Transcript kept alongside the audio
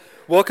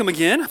Welcome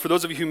again. For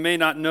those of you who may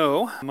not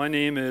know, my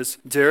name is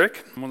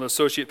Derek. I'm one of the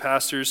associate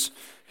pastors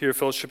here at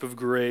Fellowship of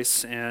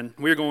Grace, and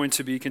we're going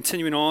to be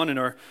continuing on in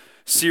our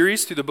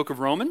series through the book of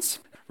Romans.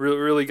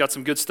 Really got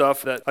some good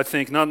stuff that I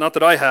think, not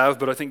that I have,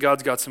 but I think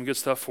God's got some good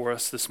stuff for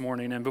us this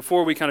morning. And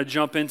before we kind of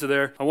jump into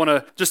there, I want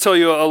to just tell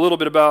you a little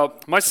bit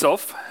about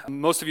myself.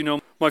 Most of you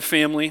know my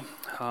family.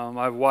 I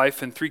have a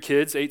wife and 3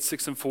 kids, 8,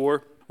 6, and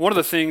 4. One of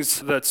the things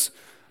that's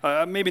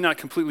maybe not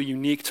completely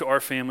unique to our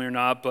family or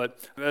not, but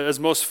as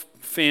most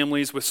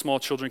families with small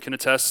children can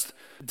attest,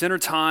 dinner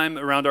time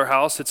around our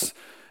house,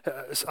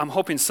 I'm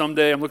hoping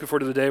someday, I'm looking forward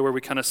to the day where we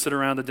kind of sit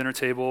around the dinner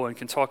table and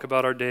can talk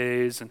about our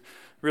days and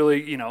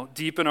really,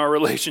 deepen our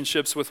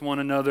relationships with one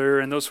another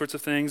and those sorts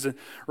of things. And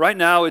right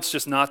now, it's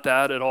just not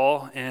that at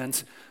all.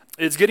 And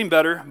it's getting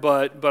better,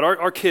 but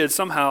our kids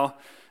somehow,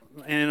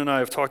 Ann and I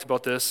have talked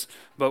about this,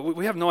 but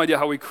we have no idea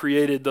how we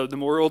created the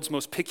world's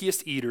most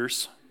pickiest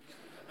eaters.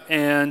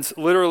 And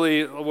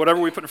literally, whatever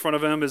we put in front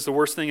of them is the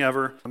worst thing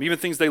ever. Even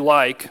things they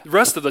like, the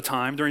rest of the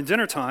time, during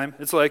dinner time,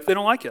 it's like they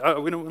don't like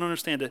it. We don't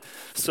understand it.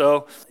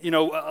 So, a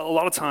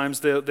lot of times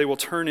they will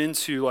turn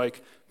into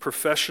like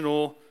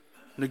professional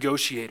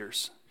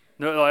negotiators.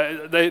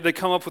 They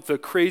come up with the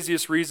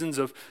craziest reasons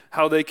of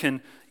how they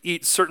can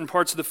eat certain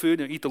parts of the food,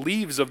 eat the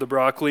leaves of the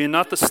broccoli and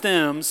not the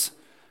stems,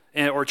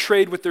 or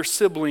trade with their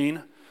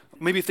sibling.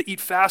 Maybe if they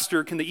eat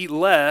faster, can they eat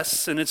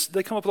less? And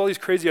they come up with all these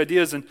crazy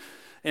ideas.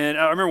 And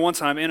I remember one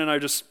time, Ann and I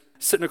just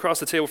sitting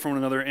across the table from one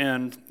another,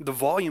 and the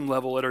volume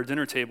level at our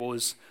dinner table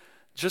is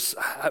just,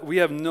 we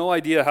have no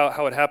idea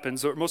how it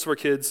happens. Most of our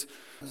kids,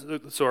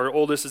 so our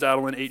oldest is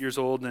Adeline, 8 years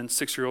old, and then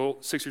 6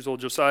 years old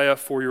Josiah,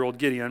 4-year-old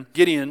Gideon.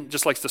 Gideon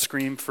just likes to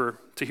scream to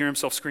hear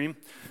himself scream.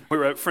 We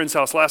were at a friend's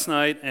house last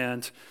night,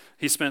 and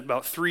he spent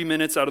about 3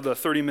 minutes out of the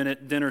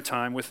 30-minute dinner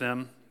time with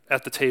them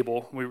at the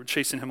table. We were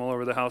chasing him all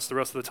over the house the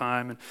rest of the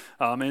time,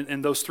 and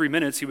in those 3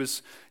 minutes, he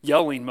was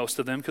yelling most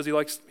of them because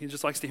he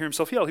just likes to hear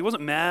himself yell. He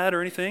wasn't mad or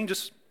anything,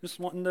 just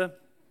wanting to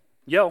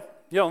yell,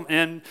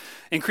 and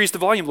increase the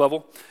volume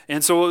level.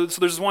 And so there's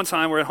this one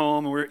time we're at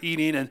home and we're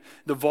eating, and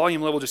the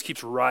volume level just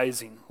keeps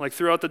rising. Like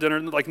throughout the dinner,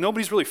 like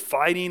nobody's really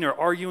fighting or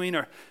arguing,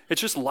 or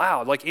it's just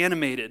loud, like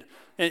animated.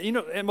 And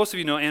and most of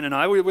you know Ann and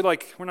I, we're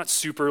not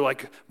super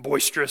like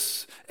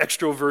boisterous,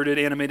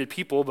 extroverted, animated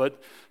people, but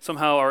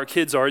somehow our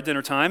kids are at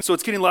dinner time. So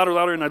it's getting louder and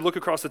louder, and I look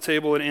across the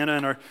table at Anna,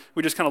 and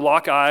we just kind of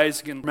lock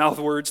eyes and mouth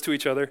words to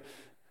each other.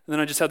 And then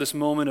I just had this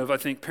moment of, I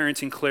think,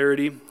 parenting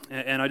clarity,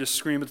 and I just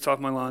scream at the top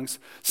of my lungs,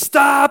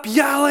 "Stop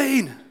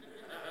yelling!"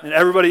 And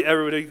everybody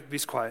be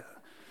quiet.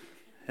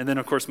 And then,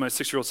 of course, my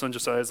 6-year-old son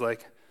Josiah is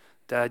like,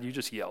 "Dad, you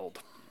just yelled."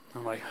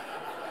 I'm like,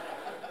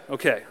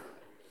 okay,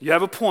 you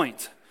have a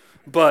point,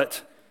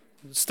 but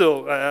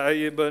still,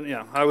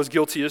 I was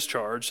guilty as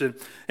charged.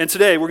 And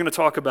today we're going to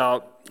talk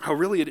about how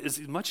really it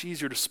is much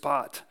easier to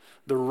spot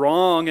the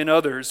wrong in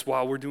others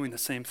while we're doing the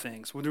same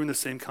things. We're doing the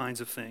same kinds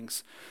of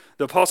things.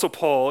 The Apostle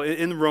Paul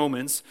in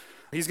Romans,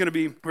 he's going to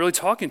be really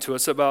talking to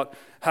us about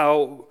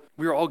how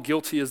we're all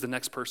guilty as the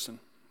next person.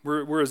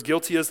 We're as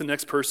guilty as the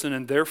next person,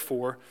 and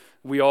therefore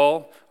we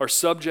all are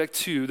subject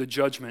to the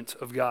judgment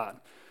of God.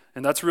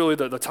 And that's really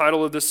the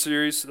title of this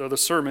series, the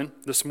sermon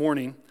this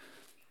morning,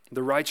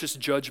 The Righteous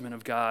Judgement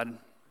of God.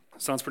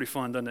 Sounds pretty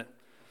fun, doesn't it?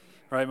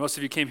 Right, most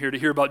of you came here to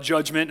hear about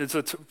judgment. It's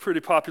a pretty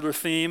popular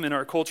theme in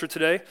our culture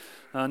today.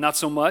 Not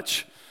so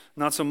much.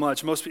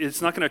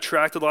 It's not going to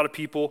attract a lot of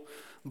people,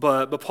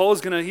 but Paul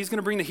he's going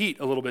to bring the heat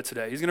a little bit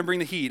today. He's going to bring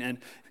the heat, and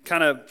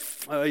kind of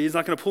he's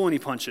not going to pull any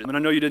punches. And I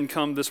know you didn't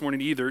come this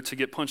morning either to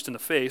get punched in the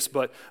face,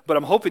 but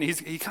I'm hoping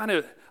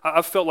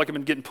I've felt like I've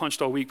been getting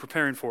punched all week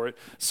preparing for it.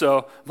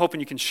 So I'm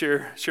hoping you can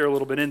share a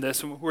little bit in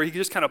this, where he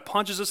just kind of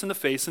punches us in the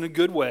face in a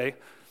good way,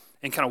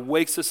 and kind of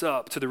wakes us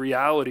up to the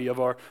reality of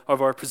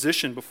our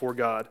position before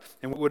God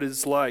and what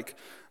it's like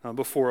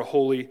before a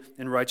holy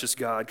and righteous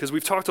God. Because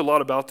we've talked a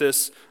lot about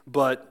this,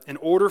 but in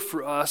order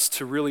for us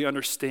to really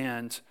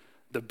understand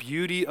the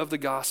beauty of the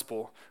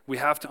gospel, we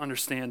have to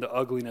understand the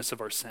ugliness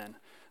of our sin.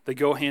 They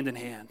go hand in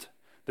hand.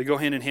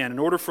 In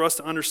order for us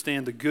to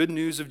understand the good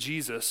news of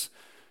Jesus,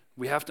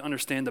 we have to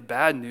understand the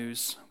bad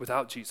news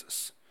without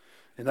Jesus.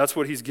 And that's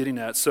what he's getting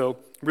at. So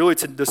really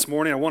this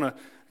morning, I want to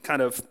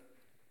kind of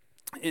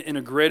in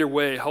a greater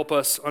way help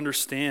us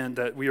understand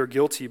that we are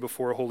guilty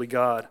before a holy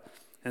God.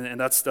 And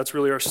that's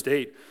really our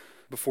state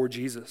before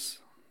Jesus.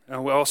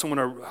 And we also want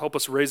to help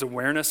us raise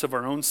awareness of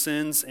our own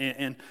sins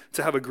and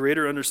to have a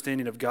greater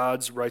understanding of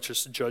God's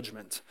righteous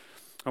judgment.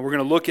 And we're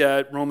going to look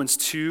at Romans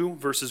 2,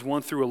 verses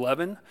 1 through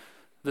 11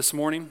 this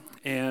morning.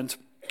 And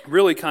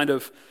really kind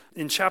of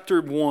in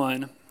chapter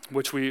 1,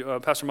 which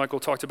Pastor Michael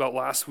talked about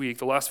last week,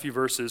 the last few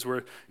verses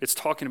where it's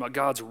talking about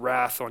God's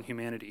wrath on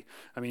humanity.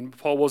 I mean,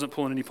 Paul wasn't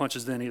pulling any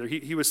punches then either.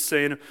 He was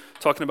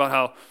talking about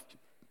how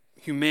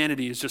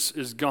humanity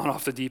is gone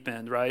off the deep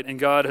end, right? And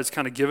God has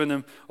kind of given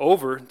them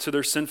over to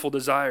their sinful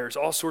desires,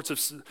 all sorts of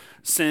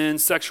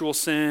sins, sexual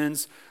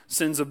sins,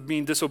 sins of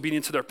being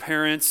disobedient to their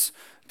parents,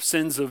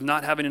 sins of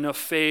not having enough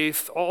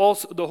faith,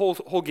 the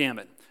whole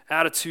gamut.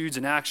 Attitudes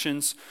and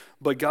actions,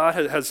 but God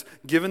has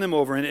given them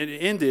over, and it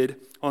ended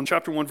on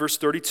chapter 1, verse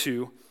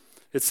 32,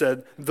 It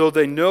said, though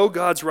they know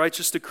God's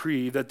righteous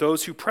decree that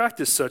those who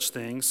practice such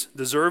things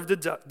deserve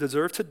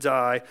to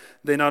die,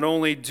 they not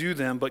only do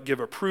them, but give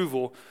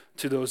approval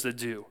to those that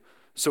do.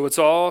 So it's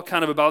all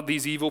kind of about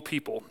these evil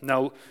people.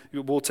 Now,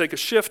 we'll take a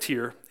shift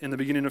here in the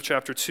beginning of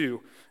chapter 2,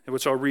 in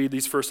which I'll read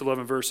these first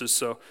 11 verses.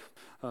 So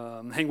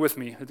hang with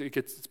me.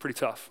 It's pretty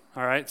tough.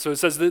 All right? So it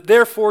says,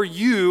 therefore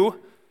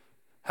you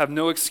have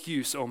no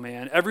excuse, O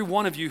man, every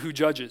one of you who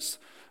judges.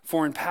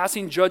 For in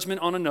passing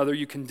judgment on another,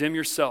 you condemn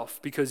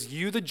yourself, because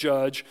you, the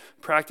judge,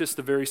 practice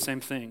the very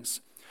same things.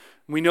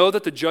 We know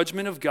that the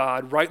judgment of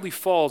God rightly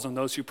falls on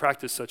those who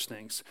practice such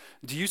things.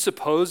 Do you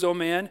suppose, O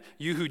man,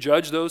 you who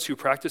judge those who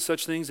practice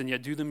such things and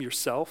yet do them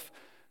yourself,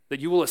 that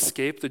you will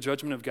escape the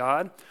judgment of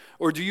God?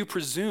 Or do you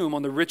presume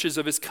on the riches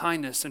of his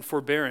kindness and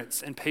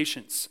forbearance and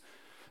patience,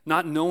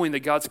 not knowing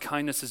that God's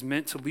kindness is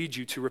meant to lead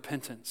you to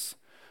repentance?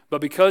 But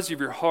because of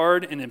your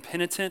hard and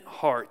impenitent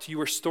heart, you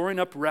are storing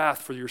up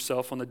wrath for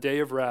yourself on the day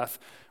of wrath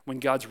when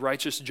God's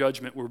righteous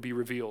judgment will be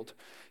revealed.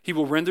 He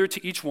will render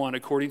to each one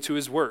according to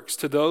his works.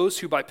 To those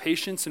who by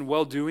patience and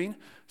well-doing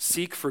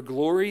seek for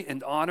glory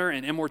and honor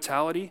and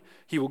immortality,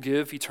 he will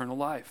give eternal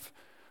life.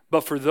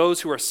 But for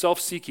those who are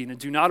self-seeking and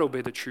do not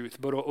obey the truth,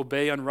 but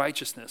obey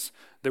unrighteousness,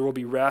 there will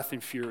be wrath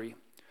and fury.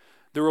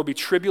 There will be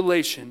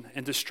tribulation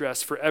and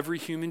distress for every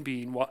human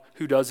being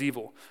who does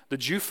evil, the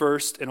Jew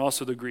first and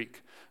also the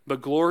Greek.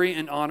 But glory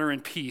and honor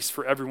and peace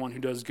for everyone who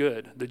does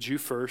good, the Jew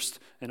first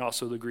and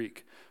also the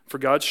Greek. For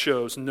God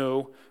shows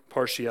no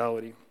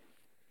partiality.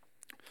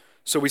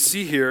 So we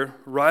see here,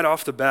 right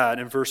off the bat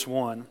in verse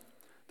 1,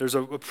 there's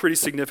a pretty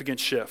significant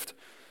shift.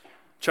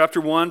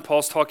 Chapter 1,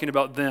 Paul's talking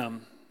about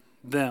them.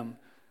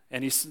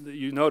 And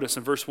you notice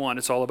in verse 1,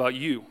 it's all about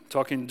you,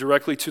 talking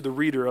directly to the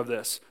reader of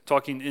this,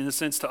 talking in a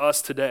sense to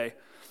us today.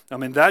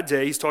 In that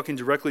day, he's talking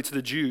directly to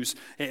the Jews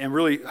and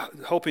really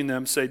helping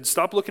them say,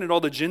 stop looking at all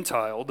the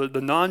Gentile,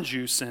 the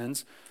non-Jew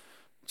sins.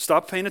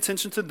 Stop paying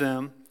attention to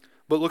them,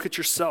 but look at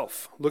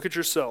yourself. Look at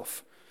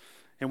yourself.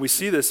 And we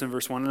see this in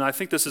verse 1, and I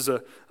think this is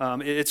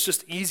it's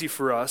just easy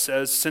for us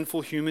as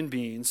sinful human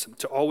beings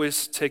to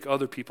always take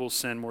other people's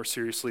sin more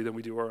seriously than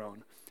we do our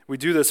own. We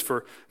do this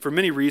for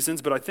many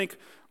reasons, but I think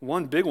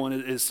one big one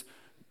is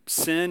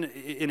sin.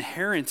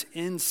 Inherent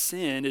in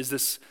sin is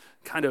this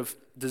kind of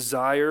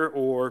desire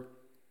or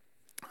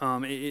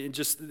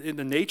just in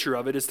the nature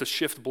of it is to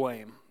shift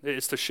blame.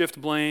 It's to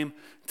shift blame,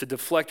 to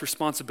deflect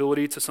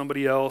responsibility to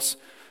somebody else,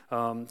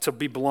 to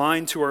be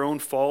blind to our own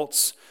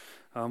faults.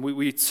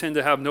 We tend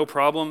to have no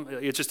problem.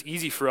 It's just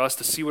easy for us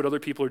to see what other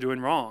people are doing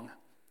wrong,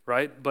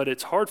 right? But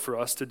it's hard for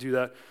us to do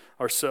that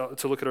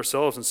to look at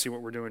ourselves and see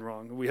what we're doing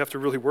wrong. We have to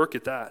really work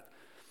at that.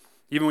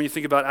 Even when you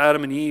think about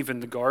Adam and Eve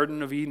in the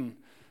Garden of Eden,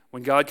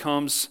 when God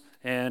comes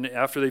and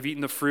after they've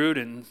eaten the fruit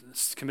and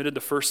committed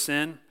the first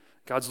sin,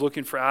 God's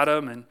looking for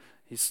Adam and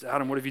he's,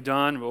 Adam, what have you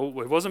done? Well,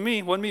 it wasn't me.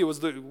 It wasn't me. It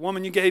was the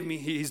woman you gave me.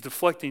 He's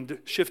deflecting,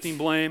 shifting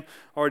blame,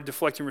 already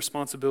deflecting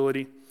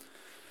responsibility.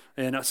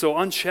 And so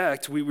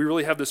unchecked, we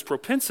really have this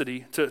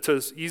propensity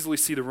to easily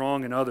see the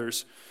wrong in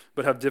others,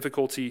 but have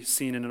difficulty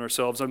seeing it in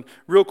ourselves.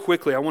 Real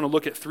quickly, I want to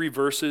look at 3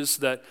 verses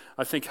that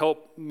I think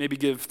help maybe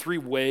give 3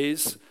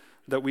 ways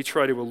that we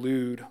try to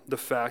elude the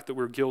fact that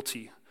we're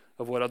guilty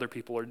of what other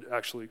people are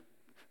actually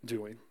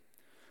doing,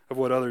 of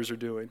what others are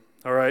doing.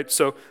 All right,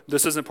 so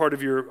this isn't part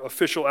of your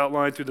official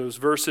outline through those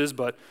verses,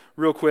 but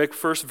real quick,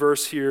 first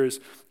verse here is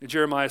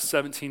Jeremiah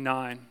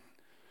 17:9.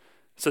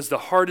 It says, the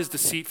heart is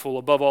deceitful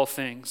above all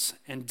things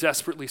and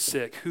desperately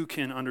sick. Who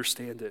can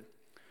understand it?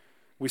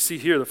 We see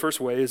here the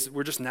first way is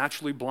we're just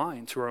naturally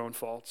blind to our own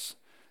faults.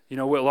 You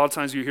know, a lot of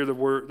times you hear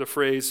the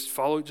phrase,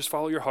 just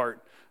follow your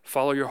heart.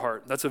 Follow your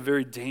heart. That's a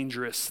very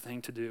dangerous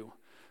thing to do.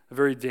 A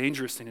very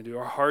dangerous thing to do.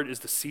 Our heart is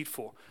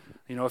deceitful.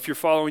 You know, if you're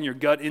following your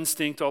gut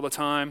instinct all the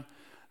time,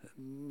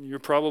 you're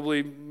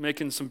probably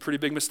making some pretty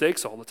big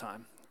mistakes all the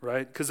time,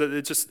 right? Because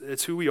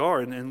it's who we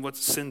are and what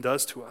sin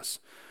does to us.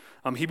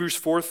 Hebrews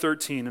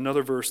 4:13,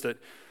 another verse that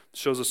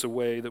shows us a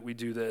way that we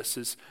do this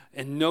is,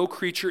 and no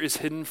creature is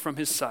hidden from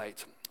his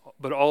sight,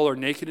 but all are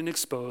naked and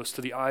exposed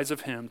to the eyes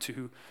of him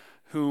to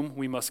whom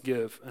we must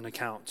give an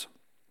account.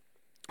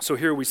 So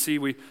here we see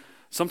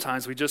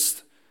sometimes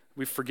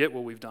we forget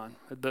what we've done,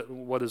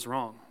 what is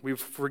wrong. We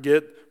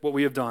forget what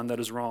we have done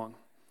that is wrong.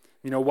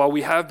 You know, while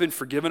we have been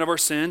forgiven of our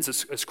sins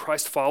as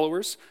Christ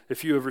followers,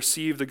 if you have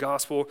received the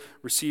gospel,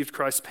 received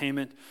Christ's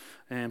payment,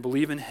 and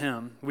believe in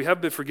him, we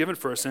have been forgiven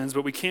for our sins,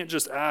 but we can't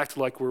just act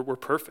like we're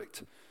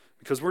perfect,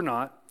 because we're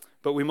not.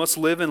 But we must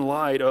live in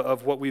light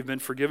of what we've been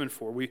forgiven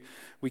for.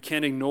 We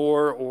can't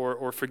ignore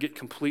or forget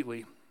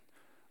completely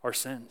our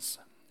sins.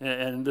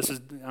 And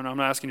I'm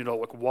not asking you to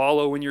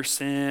wallow in your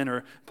sin,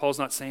 or Paul's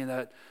not saying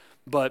that,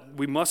 but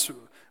we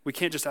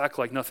can't just act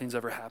like nothing's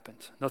ever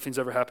happened. Nothing's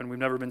ever happened. We've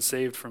never been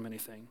saved from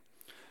anything.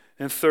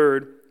 And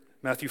third,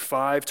 Matthew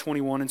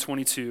 5:21 and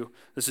 22.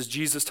 This is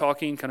Jesus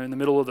talking kind of in the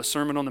middle of the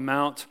Sermon on the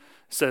Mount.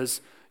 It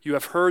says, you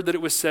have heard that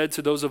it was said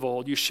to those of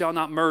old, you shall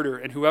not murder,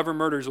 and whoever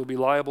murders will be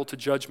liable to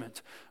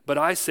judgment. But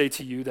I say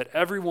to you that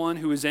everyone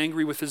who is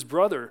angry with his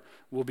brother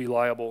will be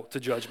liable to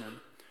judgment.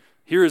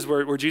 Here is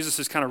where Jesus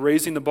is kind of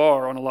raising the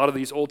bar on a lot of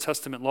these Old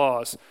Testament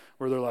laws,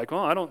 where they're like,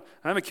 well,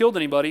 I haven't killed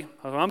anybody.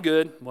 I'm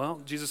good. Well,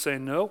 Jesus is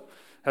saying, no.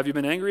 Have you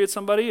been angry at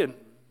somebody? And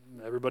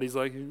everybody's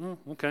like,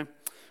 okay,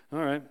 all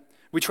right.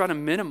 We try to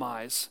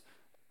minimize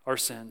our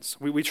sins.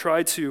 We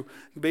try to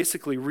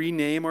basically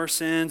rename our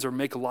sins or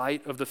make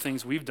light of the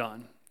things we've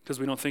done because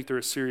we don't think they're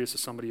as serious as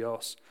somebody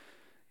else.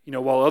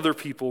 While other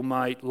people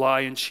might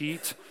lie and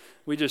cheat,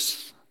 we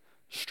just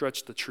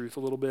stretch the truth a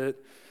little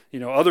bit.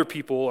 Other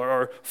people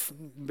are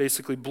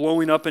basically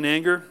blowing up in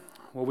anger.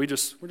 Well, we're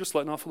just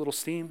letting off a little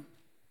steam.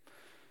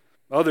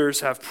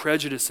 Others have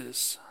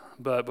prejudices,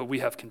 but we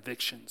have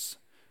convictions.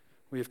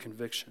 We have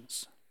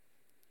convictions.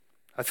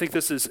 I think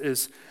this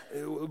is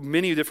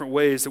many different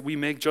ways that we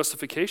make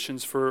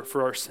justifications for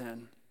our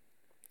sin.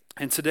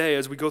 And today,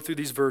 as we go through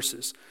these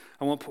verses,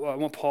 I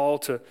want Paul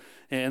to,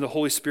 and the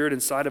Holy Spirit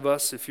inside of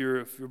us, if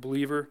you're a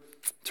believer,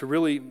 to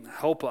really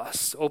help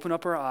us open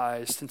up our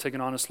eyes and take an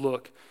honest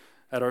look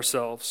at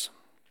ourselves.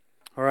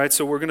 All right,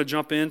 so we're going to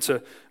jump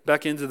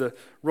back into the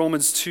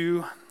Romans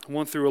 2,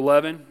 1 through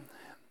 11. And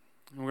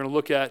we're going to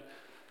look at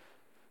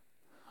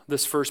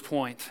this first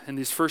point. In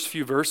these first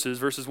few verses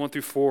 1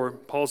 through 4,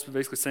 Paul's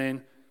basically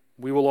saying,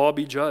 we will all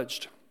be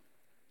judged.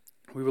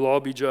 We will all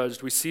be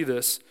judged. We see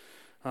this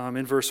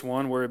in verse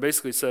 1 where it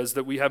basically says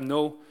that we have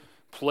no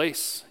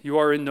place. You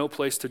are in no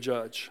place to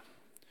judge.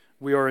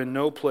 We are in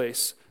no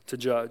place to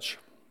judge.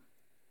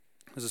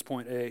 This is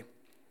point A.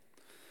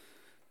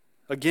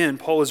 Again,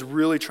 Paul is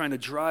really trying to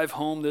drive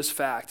home this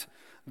fact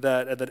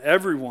that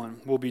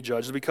everyone will be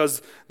judged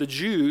because the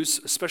Jews,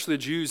 especially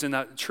the Jews in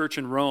that church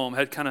in Rome,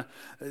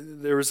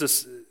 there was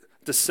this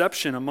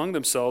deception among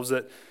themselves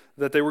that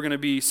they were going to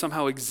be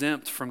somehow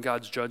exempt from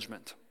God's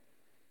judgment.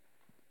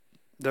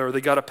 They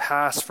got a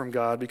pass from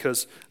God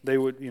because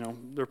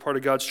they're part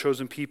of God's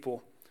chosen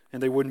people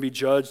and they wouldn't be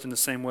judged in the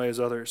same way as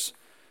others.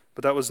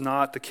 But that was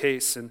not the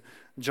case. And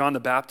John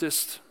the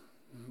Baptist,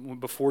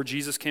 before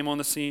Jesus came on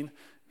the scene,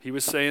 he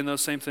was saying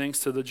those same things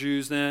to the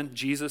Jews then.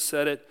 Jesus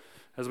said it,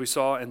 as we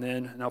saw, and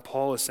then now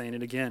Paul is saying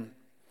it again.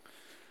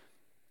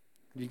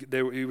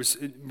 He was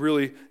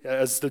really,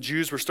 as the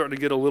Jews were starting to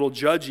get a little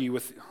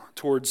judgy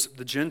towards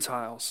the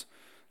Gentiles,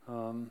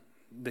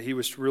 that he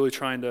was really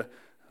trying to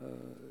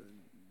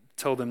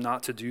tell them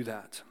not to do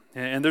that.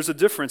 And there's a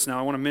difference now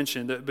I want to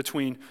mention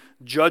between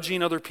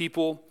judging other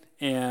people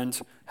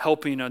and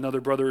helping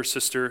another brother or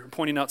sister,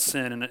 pointing out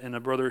sin in a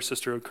brother or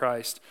sister of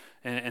Christ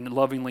and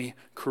lovingly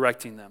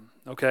correcting them,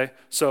 okay?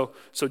 So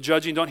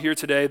judging, don't hear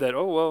today that,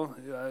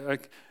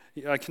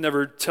 I can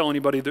never tell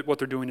anybody that what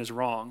they're doing is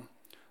wrong.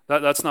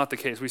 That's not the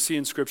case. We see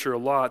in Scripture a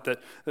lot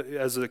that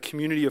as a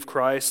community of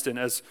Christ and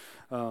as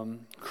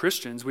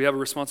Christians, we have a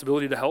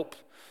responsibility to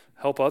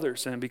help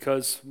others. And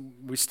because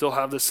we still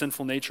have this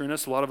sinful nature in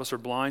us, a lot of us are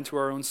blind to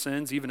our own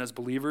sins, even as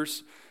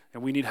believers,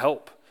 and we need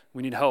help.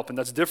 We need help, and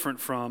that's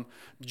different from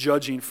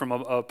judging from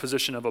a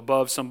position of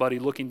above somebody,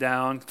 looking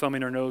down,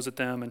 thumbing our nose at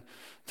them, and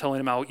telling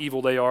them how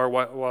evil they are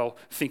while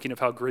thinking of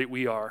how great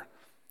we are.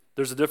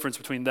 There's a difference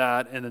between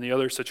that and then the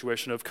other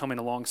situation of coming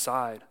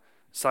alongside,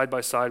 side by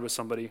side with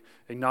somebody,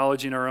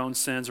 acknowledging our own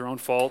sins, our own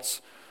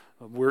faults.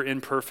 We're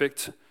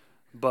imperfect,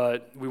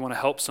 but we want to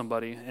help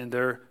somebody in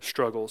their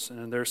struggles and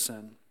in their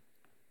sin.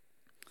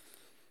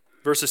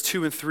 Verses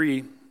 2 and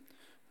 3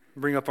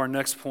 bring up our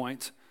next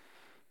point,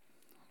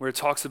 where it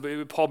talks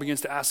about, Paul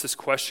begins to ask this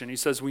question. He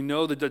says, we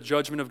know that the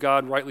judgment of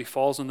God rightly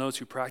falls on those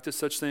who practice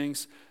such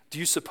things. Do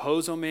you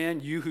suppose, O man,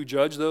 you who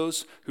judge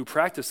those who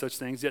practice such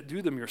things, yet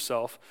do them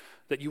yourself,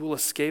 that you will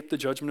escape the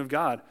judgment of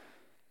God?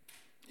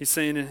 He's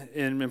saying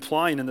and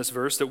implying in this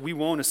verse that we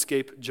won't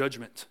escape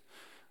judgment.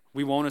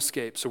 We won't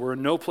escape. So we're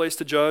in no place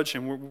to judge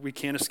and we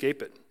can't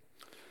escape it.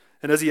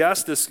 And as he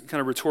asked this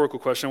kind of rhetorical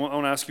question, I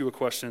want to ask you a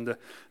question to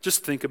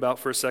just think about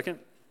for a second.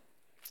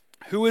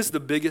 Who is the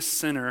biggest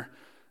sinner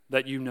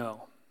that you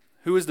know?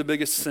 Who is the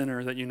biggest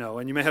sinner that you know?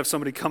 And you may have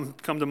somebody come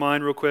to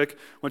mind real quick.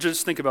 Why don't you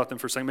just think about them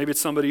for a second? Maybe it's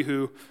somebody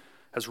who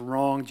has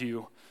wronged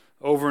you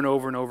over and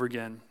over and over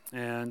again.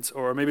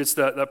 Or maybe it's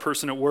that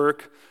person at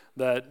work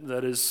that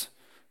is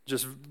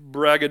just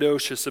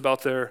braggadocious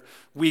about their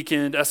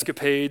weekend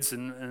escapades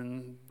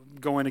and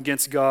going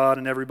against God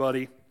and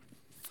everybody.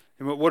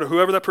 And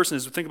whoever that person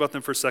is, think about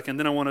them for a second.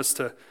 Then I want us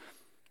to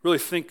really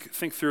think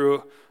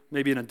through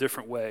maybe in a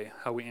different way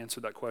how we answer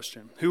that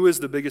question. Who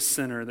is the biggest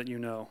sinner that you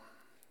know?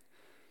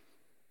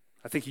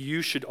 I think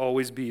you should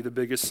always be the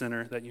biggest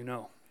sinner that you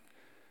know.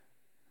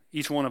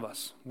 Each one of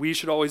us. We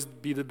should always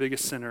be the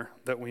biggest sinner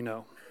that we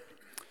know.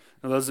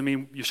 Now, that doesn't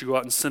mean you should go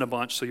out and sin a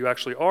bunch so you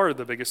actually are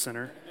the biggest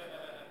sinner.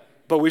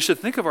 But we should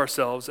think of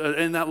ourselves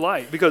in that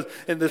light. Because,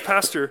 and the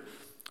pastor,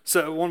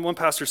 one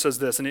pastor says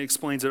this, and he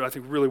explains it, I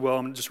think, really well.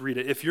 I'm going to just read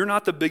it. If you're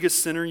not the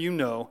biggest sinner you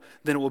know,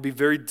 then it will be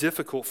very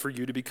difficult for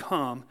you to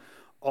become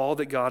all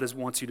that God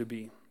wants you to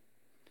be.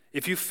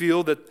 If you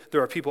feel that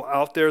there are people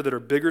out there that are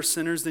bigger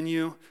sinners than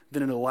you,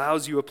 then it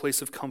allows you a place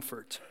of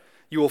comfort.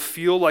 You will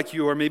feel like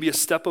you are maybe a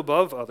step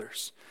above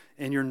others,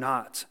 and you're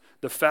not.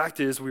 The fact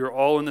is, we are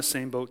all in the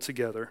same boat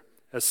together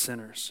as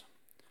sinners.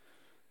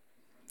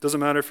 Doesn't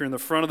matter if you're in the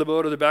front of the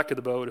boat or the back of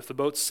the boat. If the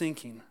boat's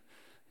sinking,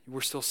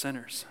 we're still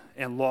sinners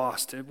and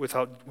lost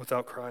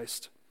without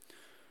Christ.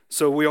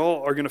 So we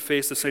all are going to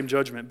face the same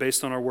judgment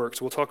based on our works.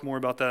 We'll talk more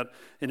about that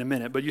in a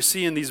minute. But you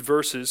see in these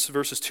verses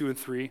 2 and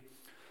 3,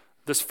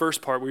 this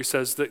first part where he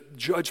says the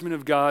judgment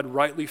of God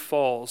rightly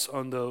falls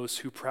on those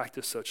who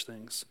practice such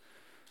things.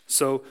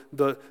 So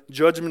the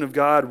judgment of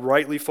God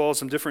rightly falls.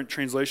 Some different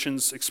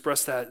translations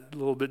express that a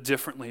little bit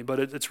differently, but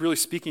it's really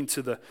speaking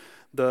to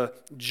the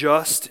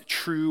just,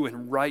 true,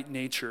 and right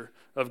nature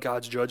of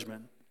God's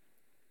judgment,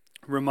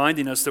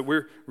 reminding us that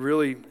we're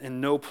really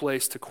in no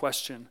place to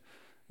question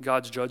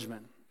God's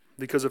judgment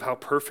because of how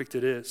perfect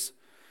it is.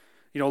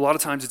 You know, a lot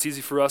of times it's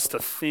easy for us to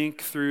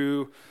think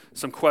through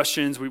some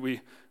questions.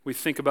 We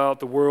think about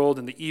the world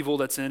and the evil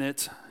that's in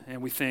it,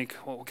 and we think,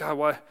 well, God,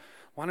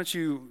 why don't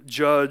you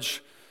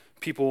judge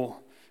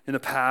people in the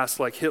past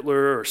like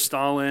Hitler or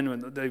Stalin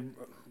when they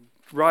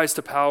rise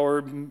to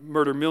power,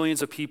 murder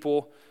millions of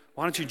people?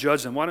 Why don't you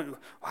judge them?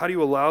 How do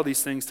you allow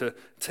these things to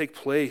take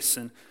place?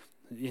 And,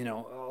 you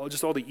know,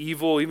 just all the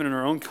evil, even in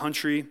our own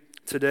country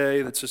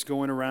today that's just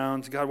going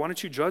around. God, why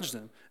don't you judge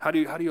them? How do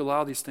you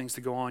allow these things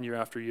to go on year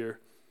after year?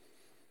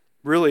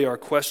 Really, our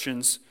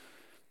questions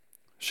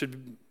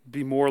should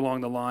be more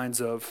along the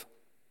lines of,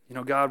 you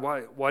know, God,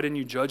 why didn't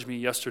you judge me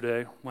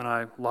yesterday when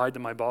I lied to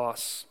my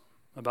boss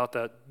about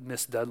that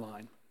missed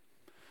deadline?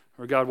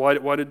 Or God,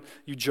 why did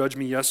you judge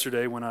me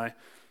yesterday when I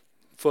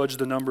fudged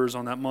the numbers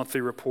on that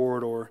monthly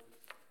report or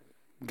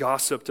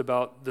gossiped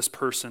about this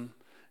person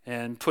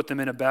and put them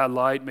in a bad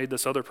light, made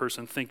this other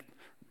person think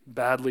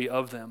badly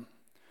of them?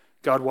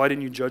 God, why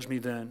didn't you judge me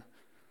then?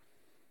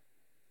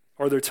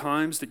 Are there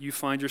times that you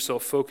find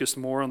yourself focused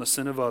more on the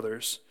sin of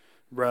others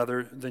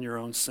rather than your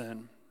own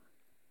sin?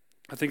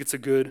 I think it's a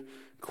good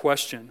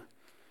question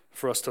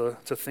for us to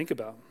think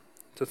about.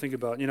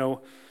 You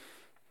know,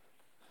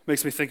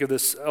 makes me think of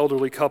this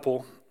elderly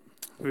couple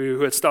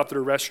who had stopped at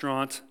a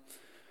restaurant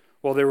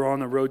while they were on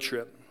the road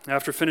trip.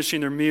 After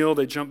finishing their meal,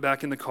 they jumped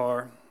back in the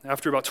car.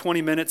 After about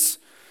 20 minutes,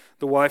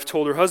 the wife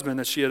told her husband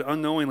that she had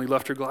unknowingly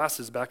left her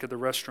glasses back at the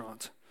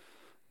restaurant.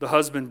 The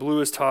husband blew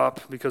his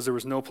top because there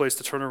was no place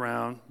to turn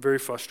around, very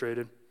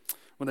frustrated.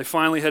 When they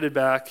finally headed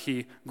back,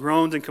 he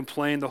groaned and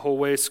complained the whole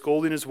way,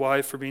 scolding his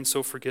wife for being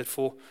so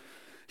forgetful.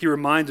 He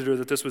reminded her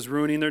that this was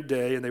ruining their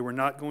day and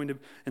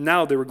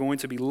now they were going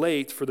to be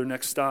late for their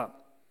next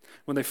stop.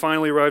 When they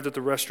finally arrived at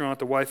the restaurant,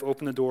 the wife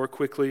opened the door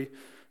quickly,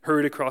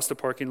 hurried across the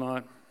parking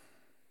lot.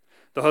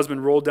 The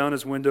husband rolled down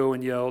his window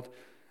and yelled,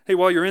 "Hey,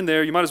 while you're in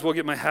there, you might as well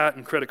get my hat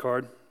and credit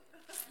card."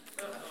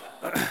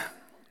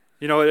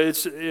 You know,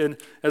 and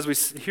as we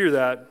hear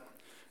that,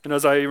 and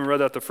as I even read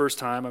that the first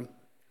time, I'm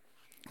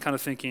kind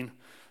of thinking,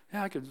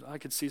 yeah, I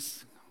could see.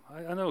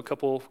 I know a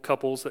couple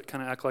couples that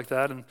kind of act like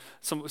that, and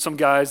some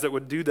guys that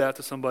would do that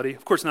to somebody.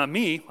 Of course, not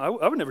me. I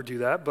would never do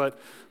that, but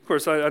of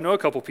course, I know a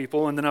couple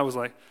people. And then I was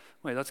like,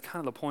 wait, that's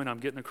kind of the point I'm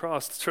getting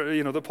across.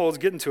 You know, that Paul's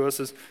getting to us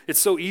is it's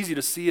so easy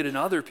to see it in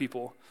other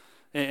people,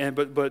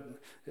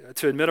 but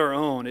to admit our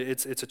own,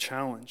 it's a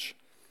challenge.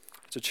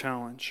 It's a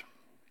challenge.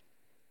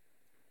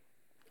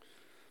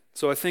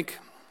 So I think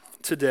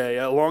today,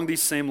 along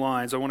these same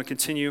lines, I want to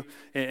continue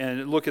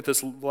and look at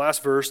this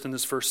last verse in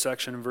this first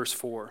section in verse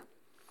 4.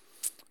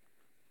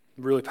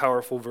 Really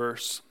powerful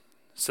verse.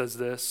 It says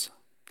this: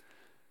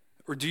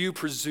 "Or do you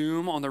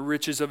presume on the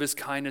riches of his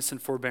kindness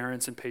and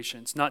forbearance and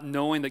patience, not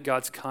knowing that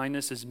God's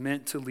kindness is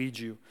meant to lead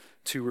you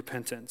to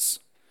repentance?"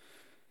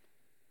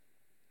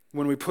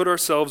 When we put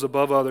ourselves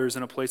above others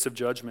in a place of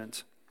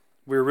judgment,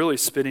 we're really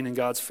spitting in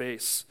God's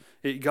face.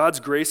 God's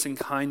grace and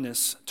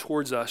kindness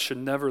towards us should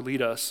never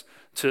lead us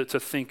to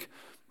think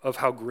of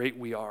how great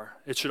we are.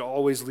 It should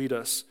always lead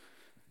us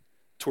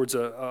towards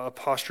a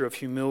posture of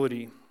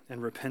humility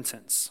and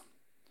repentance.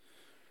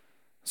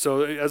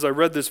 So as I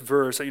read this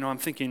verse, I'm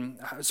thinking,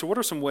 so what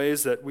are some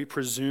ways that we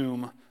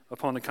presume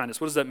upon the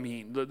kindness? What does that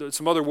mean?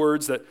 Some other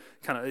words that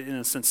kind of, in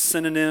a sense,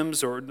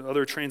 synonyms or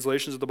other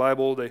translations of the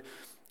Bible, they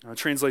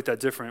translate that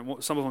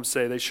different. Some of them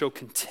say they show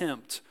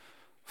contempt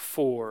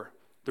for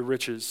the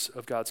riches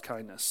of God's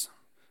kindness.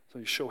 So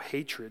you show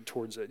hatred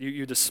towards it.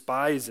 You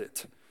despise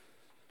it.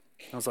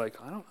 I was like,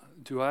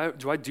 do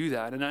I do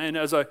that? And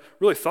as I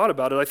really thought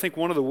about it, I think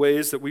one of the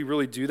ways that we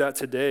really do that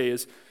today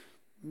is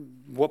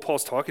what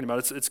Paul's talking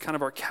about. It's kind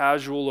of our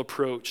casual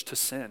approach to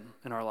sin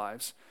in our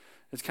lives.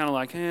 It's kind of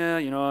like,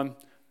 I'm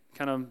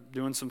kind of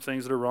doing some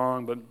things that are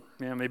wrong, but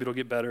maybe it'll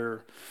get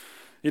better.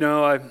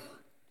 I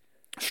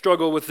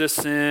struggle with this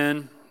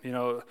sin,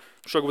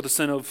 struggle with the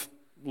sin of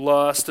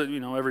lust,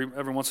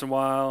 every once in a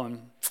while,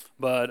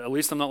 but at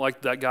least I'm not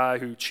like that guy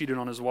who cheated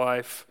on his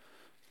wife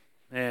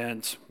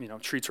and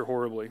treats her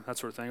horribly, that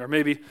sort of thing. Or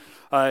maybe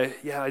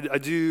I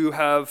do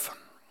have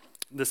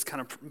this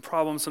kind of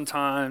problem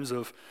sometimes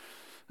of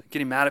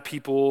getting mad at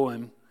people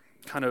and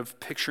kind of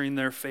picturing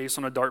their face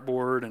on a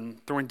dartboard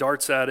and throwing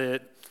darts at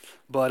it,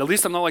 but at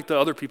least I'm not like the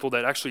other people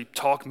that actually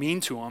talk mean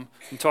to them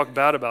and talk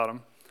bad about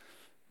them.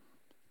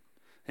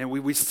 And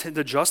we tend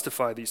to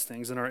justify these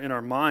things in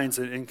our minds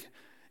and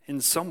in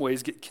some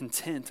ways get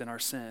content in our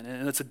sin.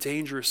 And it's a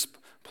dangerous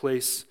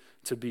place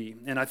to be.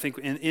 And I think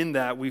in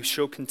that we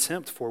show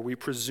contempt for, we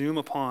presume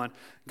upon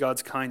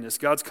God's kindness.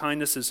 God's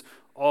kindness is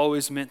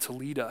always meant to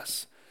lead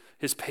us.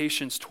 His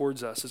patience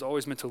towards us is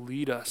always meant to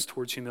lead us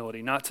towards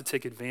humility, not to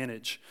take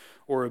advantage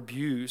or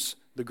abuse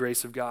the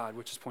grace of God,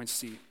 which is point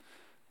C.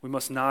 We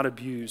must not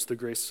abuse the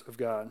grace of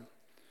God.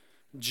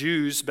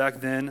 Jews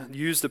back then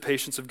used the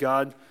patience of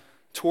God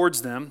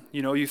towards them.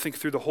 You think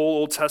through the whole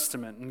Old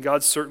Testament, and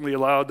God certainly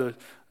allowed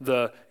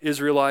the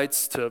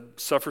Israelites to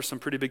suffer some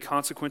pretty big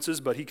consequences,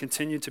 but he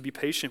continued to be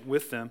patient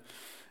with them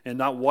and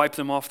not wipe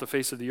them off the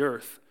face of the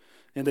earth.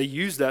 And they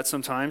use that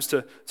sometimes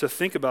to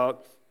think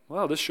about,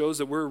 well, this shows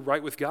that we're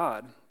right with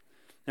God.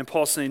 And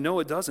Paul's saying, no,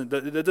 it doesn't.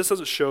 This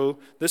doesn't show.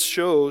 This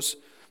shows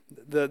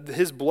that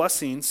his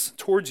blessings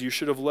towards you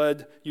should have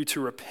led you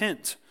to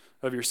repent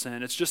of your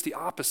sin. It's just the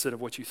opposite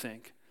of what you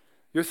think.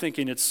 You're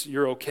thinking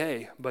you're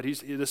okay, but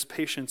this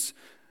patience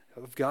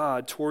of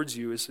God towards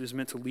you is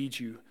meant to lead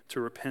you to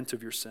repent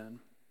of your sin.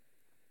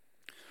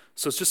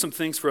 So it's just some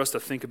things for us to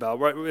think about.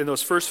 Right in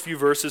those first few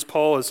verses,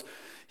 Paul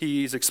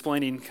he's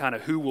explaining kind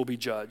of who will be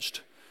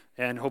judged.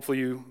 And hopefully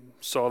you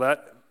saw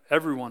that.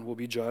 Everyone will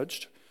be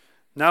judged.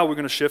 Now we're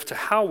going to shift to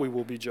how we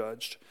will be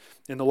judged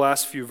in the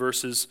last few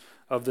verses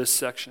of this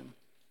section.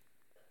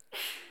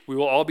 We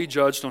will all be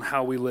judged on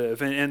how we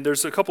live. And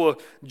there's a couple of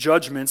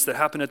judgments that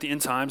happen at the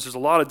end times. There's a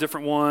lot of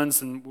different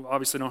ones, and we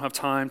obviously don't have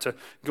time to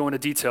go into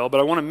detail. But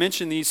I want to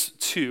mention these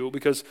two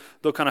because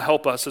they'll kind of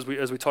help us as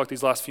we talk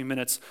these last few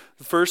minutes.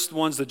 The first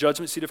one's the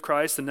judgment seat of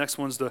Christ. The next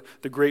one's the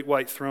great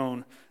white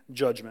throne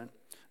judgment.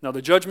 Now,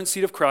 the judgment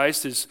seat of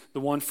Christ is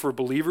the one for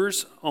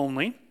believers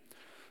only.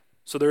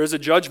 So there is a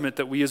judgment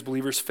that we as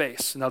believers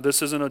face. Now,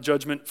 this isn't a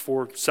judgment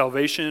for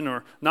salvation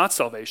or not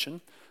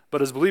salvation,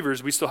 but as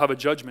believers, we still have a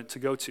judgment to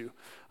go to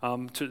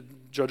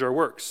judge our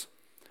works.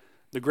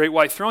 The great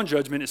white throne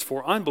judgment is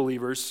for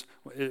unbelievers,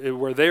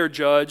 where they are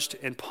judged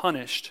and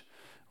punished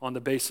on the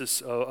basis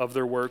of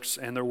their works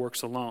and their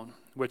works alone,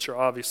 which are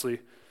obviously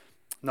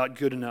not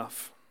good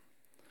enough.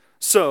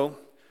 So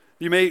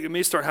you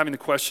may start having the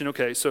question,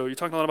 okay, so you're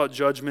talking a lot about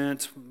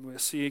judgment. We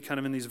see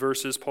kind of in these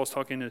verses,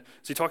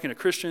 is he talking to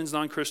Christians,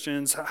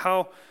 non-Christians?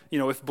 How,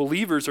 if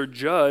believers are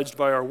judged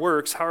by our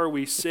works, how are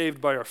we saved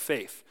by our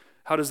faith?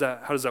 How does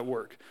that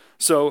work?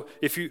 So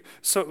a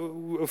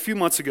few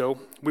months ago,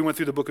 we went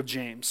through the book of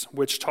James,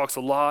 which talks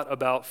a lot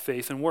about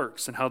faith and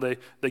works and how they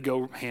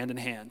go hand in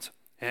hand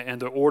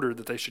and the order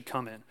that they should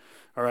come in.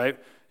 All right?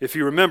 If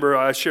you remember,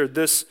 I shared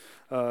this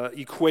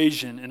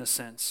equation in a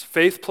sense.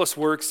 Faith plus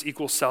works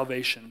equals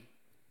salvation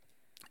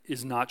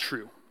is not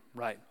true,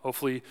 right?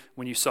 Hopefully,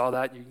 when you saw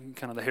that,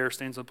 the hair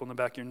stands up on the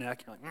back of your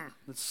neck. You're like,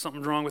 there's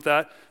something wrong with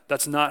that.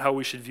 That's not how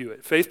we should view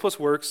it. Faith plus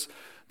works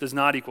does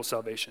not equal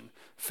salvation.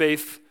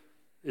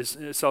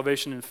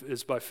 Salvation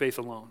is by faith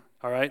alone,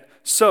 all right?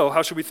 So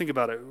how should we think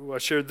about it? Well, I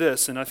shared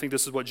this, and I think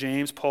this is what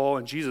James, Paul,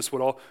 and Jesus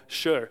would all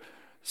share.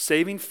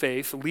 Saving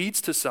faith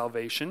leads to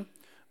salvation,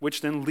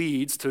 which then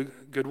leads to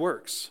good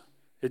works.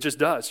 It just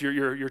does.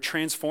 You're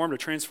transformed. A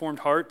transformed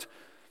heart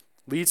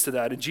leads to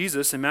that. And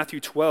Jesus, in Matthew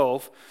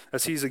 12,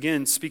 as he's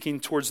again speaking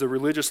towards the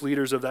religious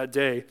leaders of that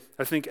day,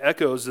 I think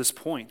echoes this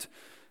point.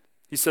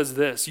 He says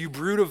this, "You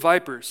brood of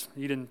vipers."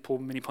 He didn't pull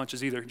many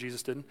punches either,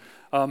 Jesus didn't.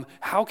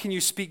 "How can you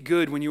speak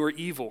good when you are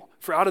evil?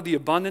 For out of the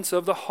abundance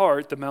of the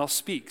heart, the mouth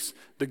speaks.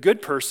 The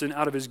good person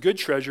out of his good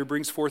treasure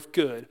brings forth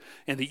good,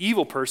 and the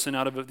evil person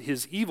out of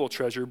his evil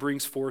treasure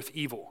brings forth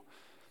evil.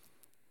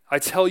 I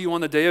tell you,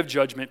 on the day of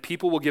judgment,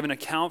 people will give an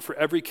account for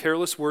every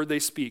careless word they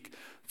speak.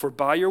 For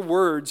by your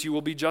words you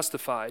will be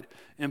justified,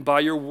 and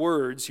by your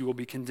words you will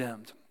be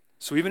condemned."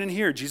 So even in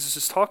here, Jesus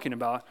is talking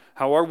about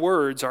how our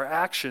words, our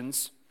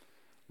actions,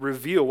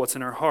 reveal what's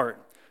in our heart.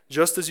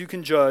 Just as you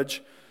can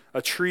judge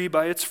a tree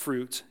by its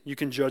fruit, you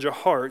can judge a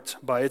heart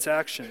by its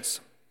actions.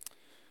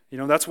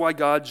 That's why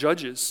God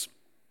judges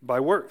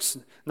by works,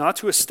 not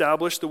to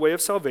establish the way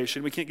of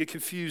salvation. We can't get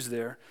confused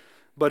there,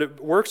 but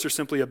works are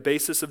simply a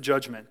basis of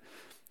judgment.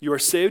 You are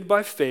saved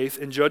by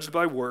faith and judged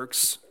by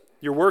works.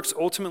 Your works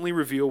ultimately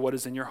reveal what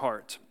is in your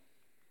heart,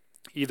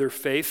 either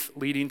faith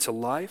leading to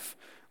life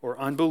or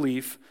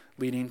unbelief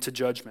leading to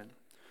judgment.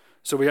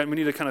 So we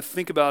need to kind of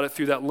think about it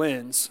through that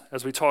lens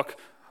as we talk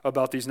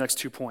about these next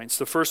 2 points.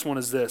 The first one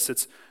is this.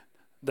 It's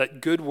that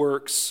good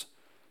works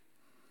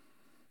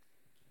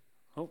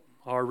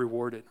are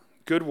rewarded.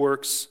 Good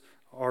works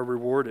are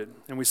rewarded.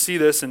 And we see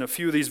this in a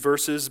few of these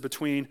verses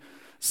between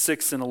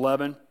 6 and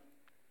 11.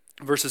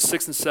 Verses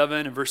 6 and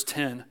 7 and verse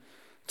 10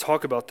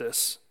 talk about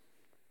this.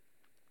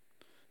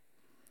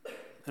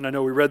 And I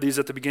know we read these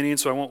at the beginning,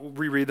 so I won't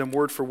reread them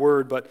word for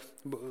word, but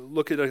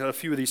look at a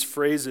few of these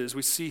phrases.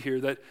 We see here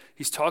that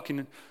he's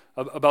talking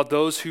about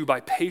those who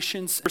by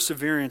patience,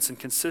 perseverance, and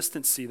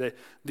consistency,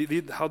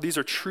 how these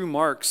are true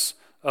marks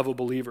of a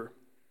believer.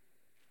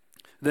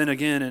 Then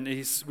again,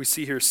 we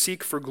see here,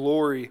 seek for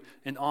glory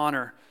and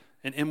honor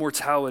and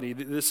immortality.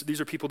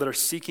 These are people that are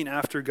seeking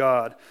after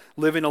God,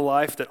 living a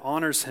life that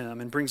honors him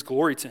and brings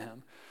glory to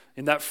him.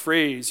 In that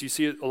phrase, you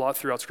see it a lot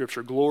throughout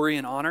Scripture, glory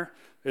and honor.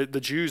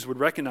 The Jews would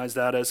recognize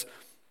that as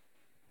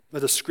a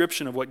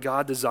description of what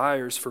God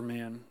desires for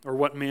man, or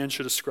what man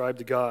should ascribe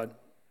to God.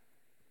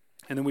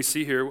 And then we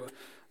see here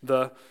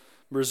the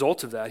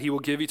result of that. He will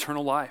give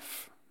eternal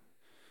life.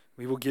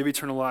 We will give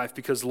eternal life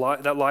because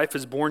that life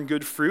has borne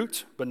good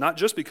fruit, but not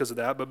just because of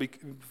that, but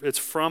it's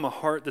from a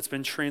heart that's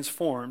been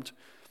transformed,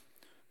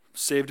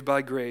 saved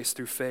by grace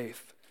through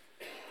faith.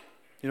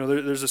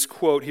 There's this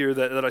quote here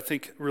that I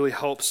think really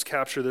helps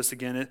capture this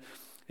again.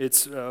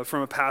 It's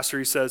from a pastor.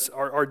 He says,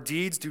 our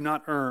deeds do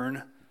not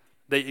earn,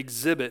 they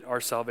exhibit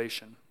our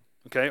salvation.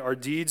 Okay? Our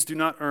deeds do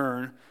not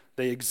earn,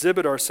 they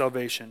exhibit our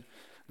salvation.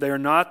 They are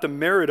not the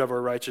merit of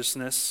our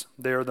righteousness,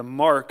 they are the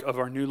mark of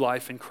our new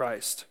life in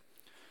Christ.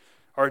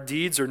 Our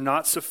deeds are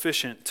not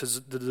sufficient to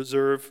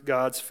deserve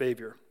God's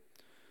favor,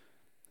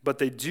 but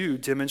they do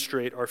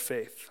demonstrate our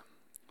faith.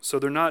 So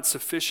they're not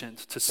sufficient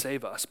to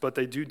save us, but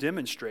they do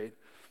demonstrate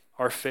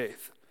our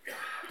faith.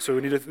 So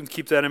we need to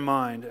keep that in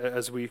mind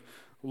as we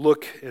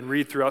look and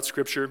read throughout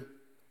Scripture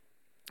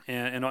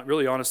and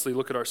really honestly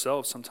look at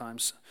ourselves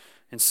sometimes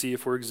and see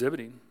if we're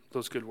exhibiting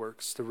those good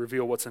works to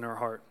reveal what's in our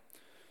heart.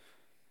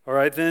 All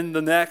right, then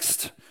the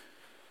next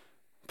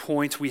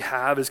point we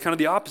have is kind of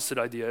the opposite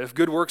idea. If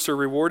good works are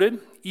rewarded,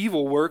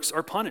 evil works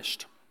are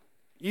punished.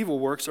 Evil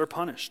works are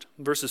punished.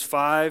 Verses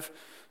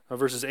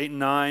 8 and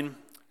 9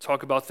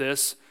 talk about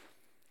this.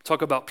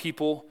 Talk about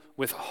people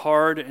with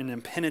hard and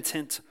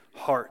impenitent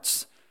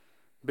hearts.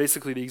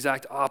 Basically the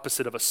exact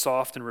opposite of a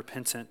soft and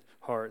repentant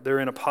heart. They're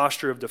in a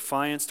posture of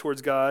defiance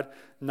towards God,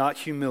 not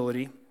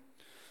humility.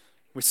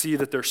 We see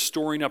that they're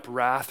storing up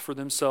wrath for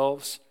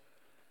themselves.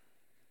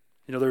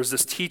 There was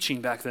this teaching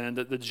back then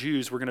that the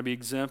Jews were going to be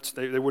exempt.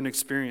 They wouldn't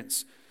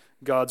experience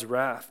God's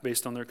wrath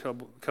based on their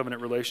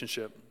covenant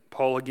relationship.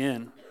 Paul,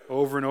 again,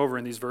 over and over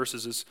in these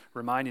verses is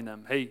reminding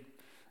them, hey,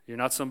 you're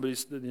not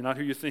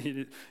who you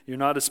think, you're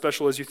not as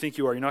special as you think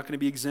you are. You're not going to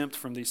be exempt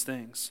from these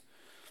things.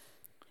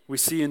 We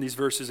see in these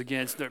verses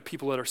again, there are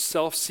people that are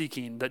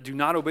self-seeking, that do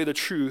not obey the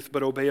truth,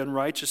 but obey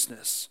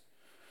unrighteousness.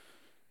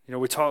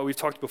 We've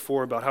talked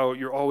before about how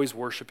you're always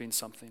worshiping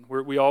something.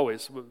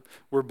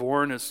 We're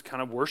born as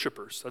kind of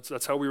worshipers.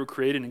 That's how we were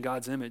created in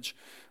God's image.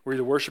 We're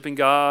either worshiping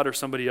God or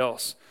somebody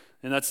else.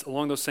 And that's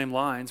along those same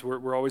lines.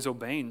 We're always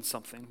obeying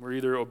something. We're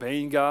either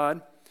obeying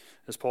God,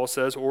 as Paul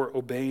says, or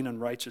obeying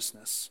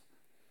unrighteousness.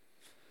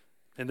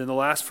 And then the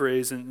last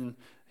phrase in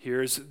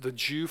here is the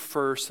Jew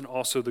first and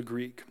also the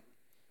Greek.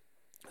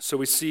 So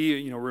we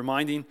see,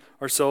 reminding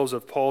ourselves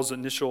of Paul's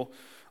initial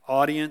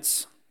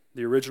audience,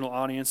 the original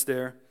audience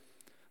there.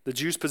 The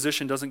Jews'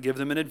 position doesn't give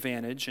them an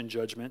advantage in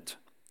judgment,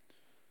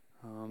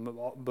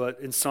 but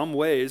in some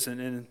ways,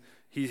 and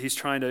he's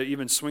trying to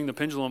even swing the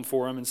pendulum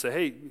for them and say,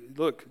 hey,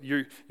 look,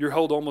 you're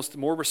held almost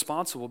more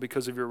responsible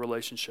because of your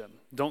relationship.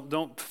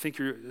 Don't think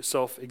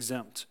yourself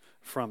exempt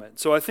from it.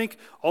 So I think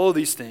all of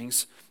these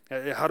things,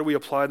 how do we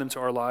apply them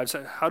to our lives?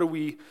 How do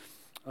we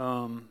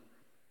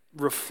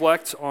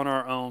reflect on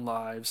our own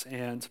lives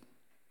and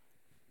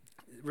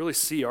really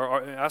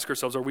ask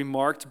ourselves, are we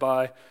marked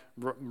by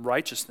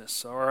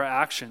righteousness? Are our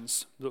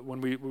actions, when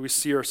we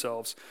see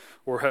ourselves,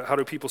 or how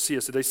do people see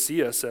us? Do they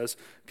see us as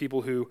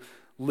people who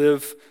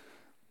live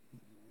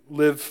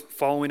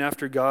following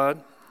after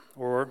God,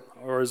 or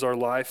is our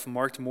life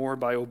marked more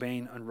by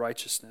obeying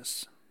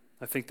unrighteousness?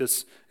 I think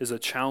this is a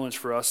challenge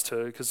for us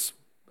because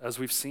as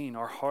we've seen,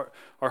 our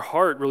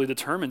heart really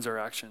determines our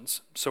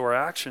actions. So our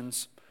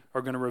actions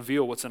are going to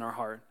reveal what's in our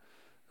heart.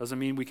 Doesn't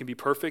mean we can be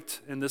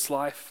perfect in this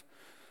life,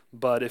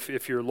 but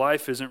if your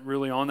life isn't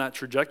really on that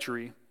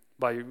trajectory,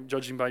 by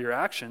judging by your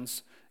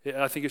actions,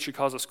 I think it should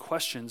cause us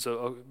questions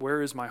of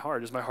where is my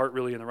heart? Is my heart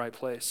really in the right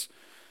place?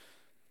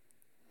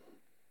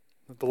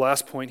 The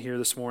last point here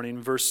this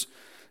morning, verse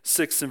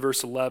 6 and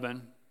verse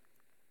 11,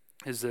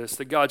 is this,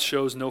 that God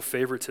shows no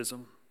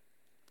favoritism.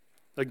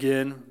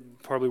 Again,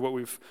 probably what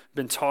we've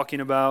been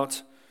talking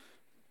about.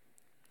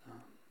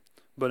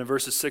 But in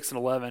verses 6 and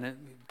 11,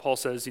 Paul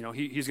says,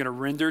 he's going to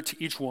render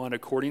to each one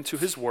according to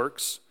his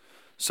works.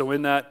 So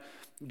in that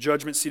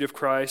judgment seat of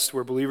Christ,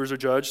 where believers are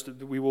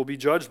judged, we will be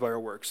judged by our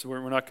works.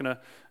 We're not going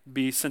to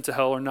be sent to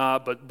hell or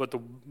not, but the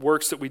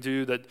works that we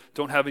do that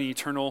don't have any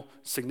eternal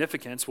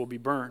significance will be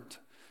burned.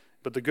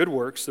 But the good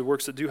works, the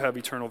works that do have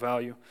eternal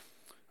value,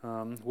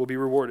 will be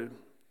rewarded.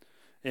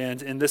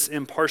 And in this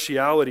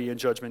impartiality in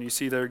judgment, you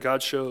see there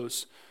God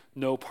shows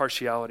no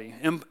partiality.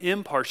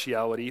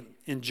 Impartiality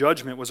in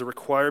judgment was a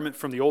requirement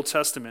from the Old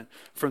Testament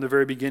from the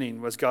very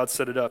beginning, as God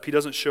set it up. He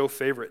doesn't show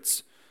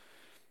favorites.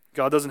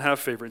 God doesn't have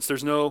favorites.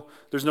 There's no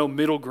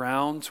middle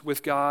ground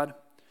with God.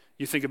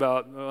 You think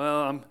about,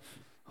 well,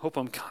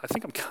 I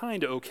think I'm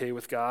kind of okay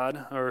with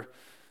God, or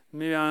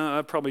maybe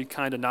I'm probably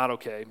kind of not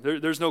okay.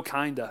 There's no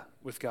kinda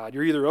with God.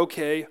 You're either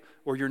okay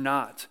or you're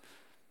not.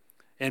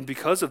 And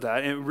because of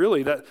that, and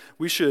really that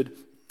we should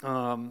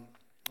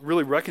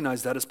really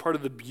recognize that as part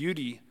of the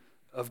beauty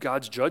of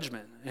God's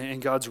judgment and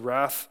God's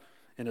wrath,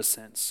 in a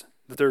sense,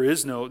 that there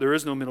is no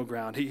middle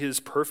ground. He is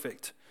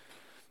perfect.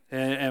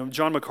 And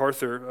John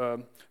MacArthur,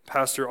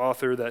 pastor,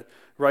 author, that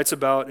writes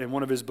about in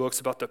one of his books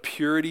about the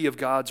purity of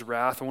God's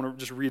wrath. I want to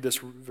just read this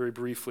very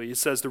briefly. He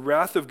says, "The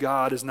wrath of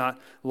God is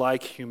not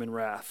like human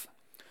wrath,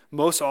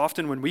 Most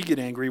often when we get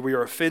angry, we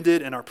are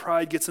offended and our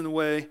pride gets in the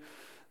way.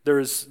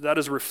 That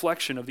is a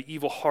reflection of the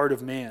evil heart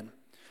of man.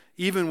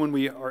 Even when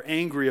we are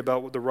angry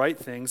about the right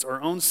things,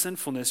 our own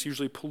sinfulness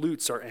usually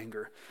pollutes our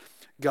anger.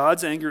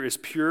 God's anger is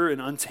pure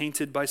and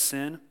untainted by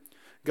sin.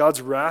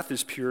 God's wrath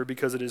is pure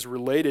because it is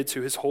related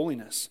to his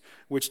holiness,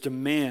 which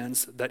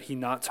demands that he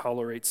not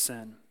tolerate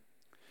sin.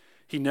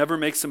 He never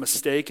makes a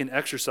mistake in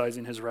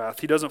exercising his wrath.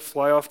 He doesn't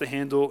fly off the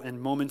handle in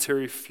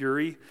momentary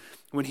fury.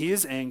 When he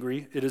is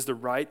angry, it is the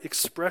right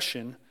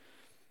expression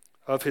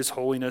of his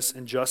holiness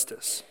and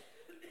justice.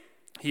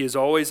 He is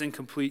always in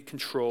complete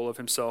control of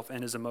himself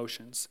and his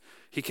emotions.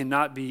 He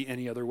cannot be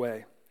any other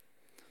way.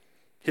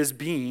 His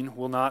being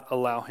will not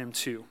allow him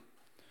to.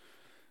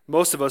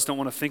 Most of us don't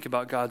want to think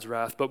about God's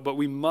wrath, but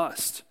we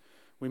must.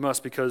 We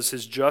must, because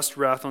his just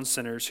wrath on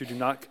sinners who do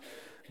not,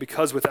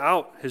 because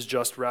without his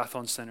just wrath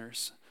on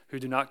sinners who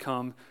do not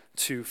come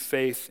to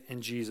faith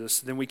in Jesus,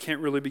 then we can't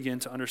really begin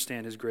to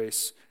understand his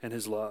grace and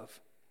his love.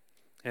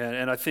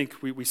 And I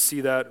think we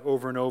see that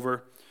over and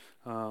over.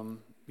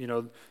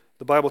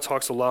 The Bible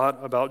talks a lot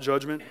about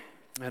judgment,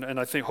 and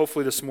I think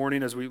hopefully this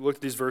morning as we look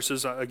at these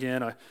verses,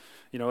 again,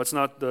 it's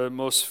not the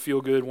most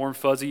feel-good, warm,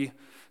 fuzzy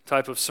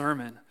type of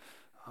sermon,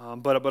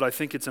 but I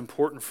think it's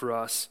important for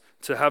us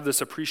to have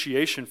this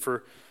appreciation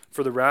for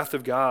the wrath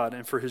of God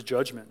and for his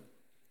judgment.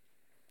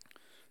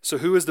 So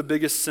who is the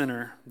biggest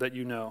sinner that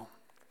you know?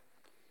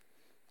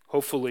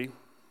 Hopefully,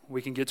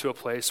 we can get to a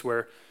place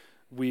where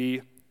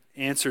we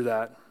answer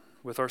that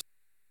with our,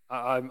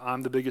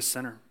 I'm the biggest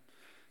sinner.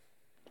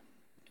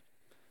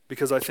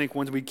 Because I think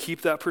when we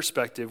keep that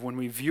perspective, when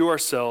we view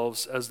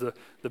ourselves as the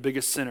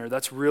biggest sinner,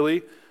 that's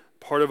really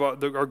part of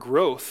our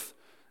growth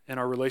in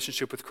our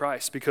relationship with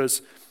Christ.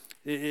 Because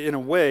in a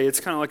way, it's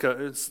kind of like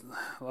it's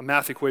a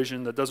math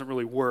equation that doesn't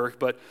really work.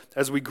 But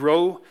as we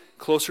grow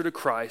closer to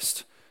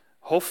Christ,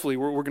 hopefully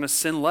we're going to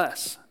sin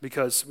less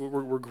because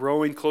we're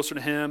growing closer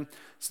to him.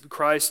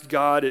 Christ,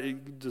 God,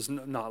 does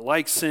not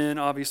like sin,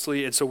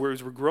 obviously. And so we're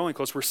growing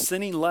close. We're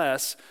sinning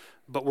less,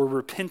 but we're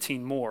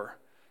repenting more.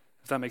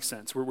 If that makes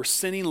sense. We're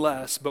sinning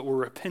less, but we're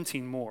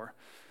repenting more.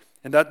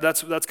 And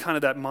that's kind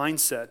of that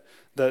mindset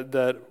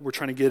that we're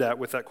trying to get at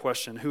with that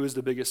question. Who is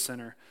the biggest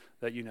sinner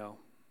that you know?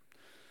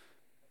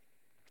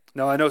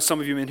 Now, I know some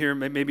of you in here,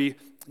 maybe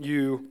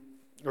you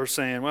are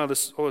saying, well,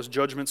 this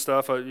judgment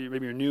stuff,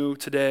 maybe you're new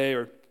today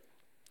or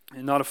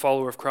not a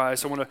follower of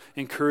Christ. I want to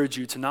encourage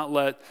you to not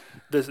let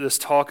this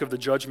talk of the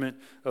judgment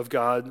of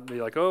God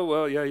be like, oh,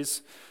 well, yeah,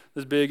 he's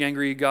this big,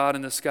 angry God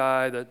in the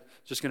sky that's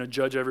just going to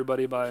judge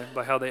everybody by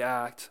how they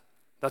act.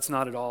 That's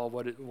not at all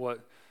what,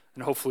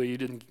 and hopefully you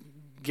didn't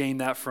gain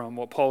that from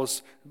what Paul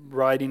is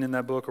writing in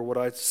that book or what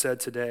I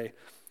said today.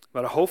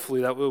 But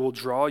hopefully that will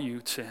draw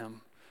you to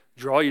him,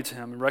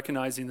 and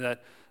recognizing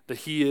that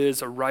he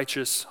is a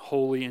righteous,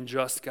 holy, and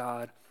just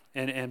God.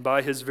 And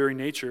by his very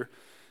nature,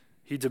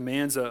 he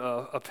demands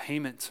a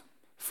payment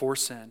for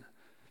sin.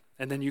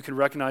 And then you can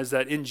recognize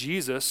that in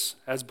Jesus,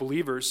 as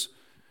believers,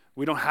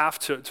 we don't have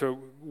to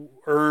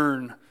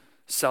earn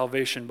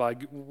salvation by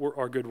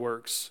our good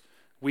works.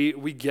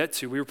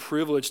 We're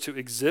privileged to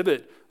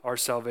exhibit our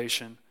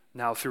salvation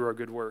now through our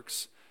good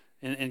works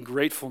in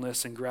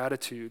gratefulness and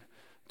gratitude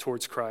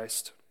towards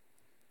Christ.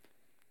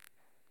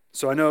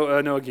 So I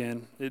know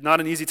again, not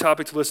an easy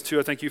topic to listen to.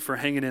 I thank you for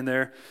hanging in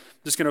there. I'm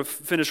just going to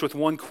finish with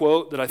one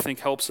quote that I think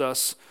helps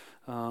us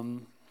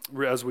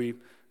as we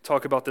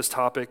talk about this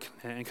topic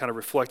and kind of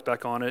reflect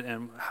back on it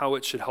and how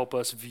it should help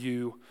us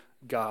view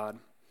God.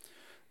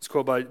 It's a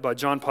quote by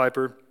John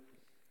Piper.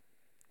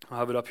 I'll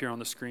have it up here on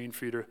the screen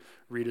for you to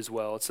read as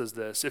well. It says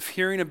this: if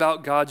hearing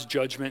about God's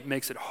judgment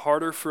makes it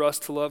harder for us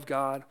to love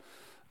God,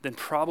 then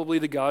probably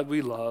the God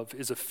we love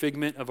is a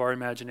figment of our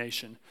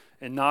imagination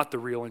and not the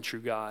real and true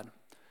God.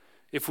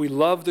 If we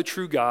love the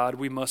true God,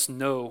 we must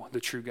know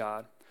the true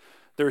God.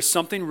 There is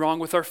something wrong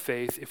with our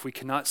faith if we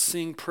cannot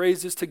sing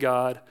praises to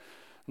God,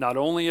 not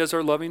only as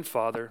our loving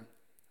Father,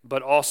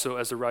 but also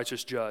as the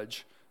righteous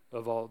judge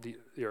of all the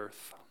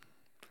earth.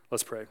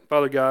 Let's pray.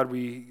 Father God,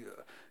 we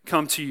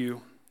come to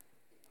you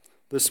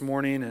this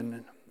morning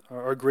and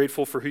are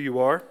grateful for who you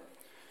are.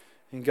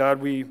 And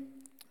God, we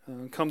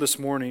come this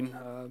morning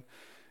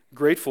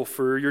grateful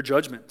for your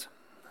judgment.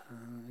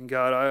 And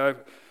God,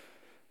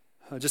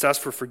 I just ask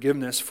for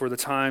forgiveness for the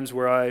times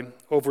where I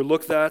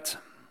overlook that,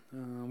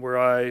 where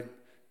I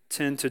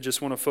tend to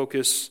just want to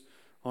focus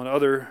on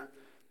other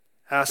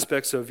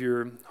aspects of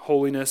your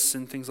holiness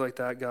and things like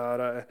that,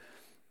 God.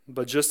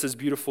 But just as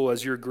beautiful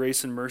as your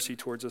grace and mercy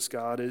towards us,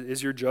 God,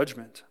 is your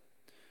judgment,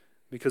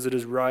 because it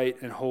is right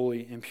and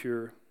holy and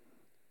pure.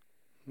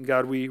 And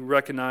God, we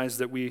recognize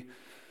that we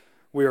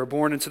are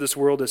born into this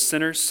world as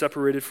sinners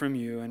separated from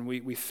you, and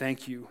we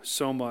thank you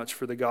so much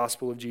for the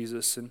gospel of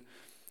Jesus. And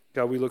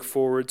God, we look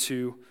forward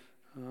to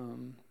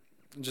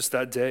just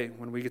that day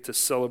when we get to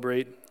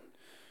celebrate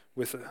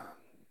with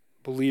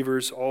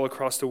believers all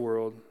across the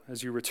world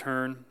as you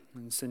return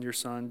and send your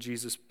son,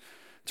 Jesus,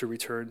 to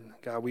return.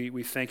 God,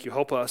 we thank you.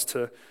 Help us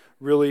to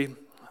really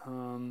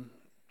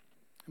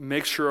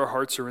make sure our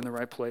hearts are in the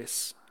right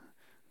place.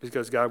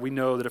 Because, God, we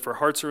know that if our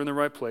hearts are in the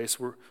right place,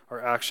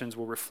 our actions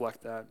will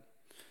reflect that.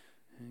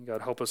 And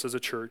God, help us as a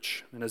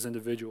church and as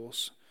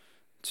individuals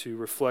to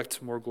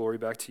reflect more glory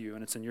back to you.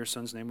 And it's in your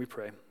Son's name we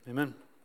pray. Amen.